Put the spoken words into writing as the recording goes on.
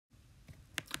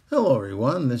Hello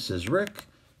everyone, this is Rick,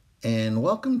 and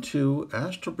welcome to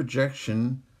Astral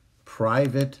Projection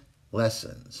Private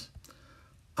Lessons.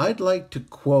 I'd like to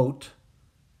quote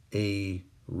a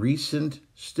recent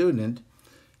student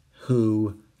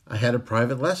who I had a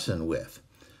private lesson with,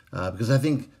 because I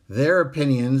think their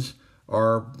opinions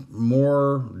are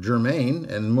more germane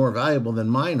and more valuable than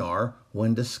mine are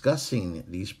when discussing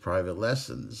these private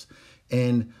lessons.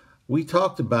 And we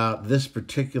talked about this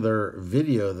particular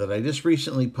video that I just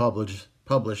recently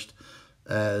published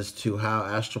as to how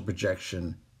astral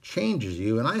projection changes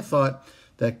you. And I thought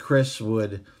that Chris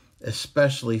would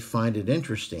especially find it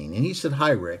interesting. And he said,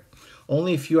 "Hi, Rick.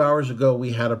 Only a few hours ago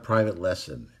we had a private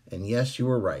lesson. And yes, you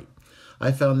were right.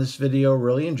 I found this video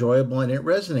really enjoyable and it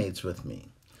resonates with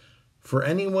me. For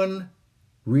anyone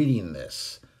reading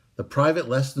this, the private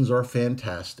lessons are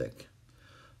fantastic.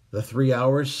 The 3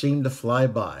 hours seem to fly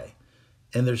by.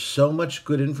 And there's so much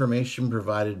good information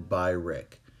provided by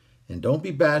Rick. And don't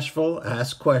be bashful,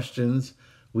 ask questions.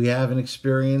 We have an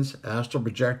experienced astral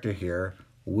projector here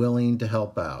willing to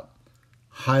help out.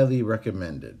 Highly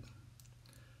recommended."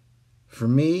 For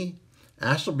me,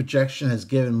 astral projection has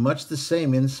given much the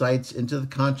same insights into the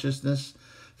consciousness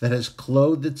that has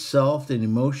clothed itself in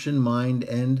emotion, mind,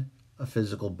 and a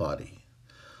physical body.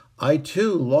 I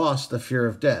too lost the fear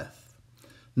of death.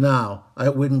 Now, I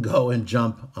wouldn't go and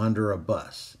jump under a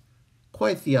bus.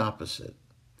 Quite the opposite.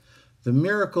 The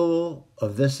miracle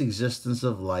of this existence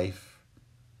of life,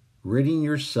 ridding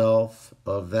yourself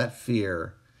of that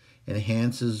fear,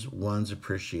 enhances one's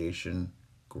appreciation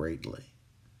greatly.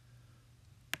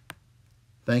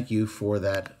 Thank you for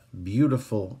that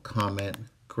beautiful comment,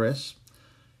 Chris.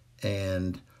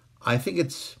 And I think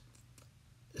it's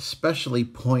especially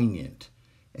poignant.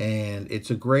 And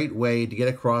it's a great way to get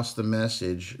across the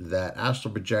message that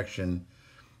astral projection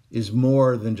is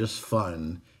more than just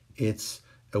fun. It's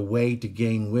a way to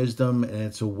gain wisdom, and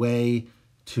it's a way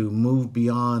to move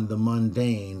beyond the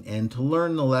mundane and to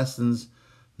learn the lessons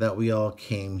that we all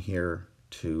came here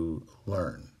to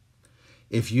learn.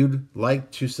 If you'd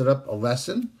like to set up a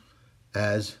lesson,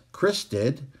 as Chris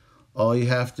did, all you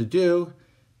have to do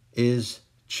is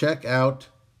check out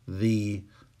the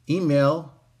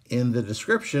email in the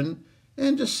description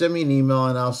and just send me an email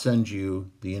and I'll send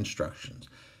you the instructions.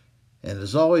 And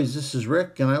as always, this is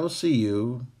Rick, and I will see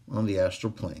you on the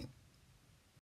astral plane.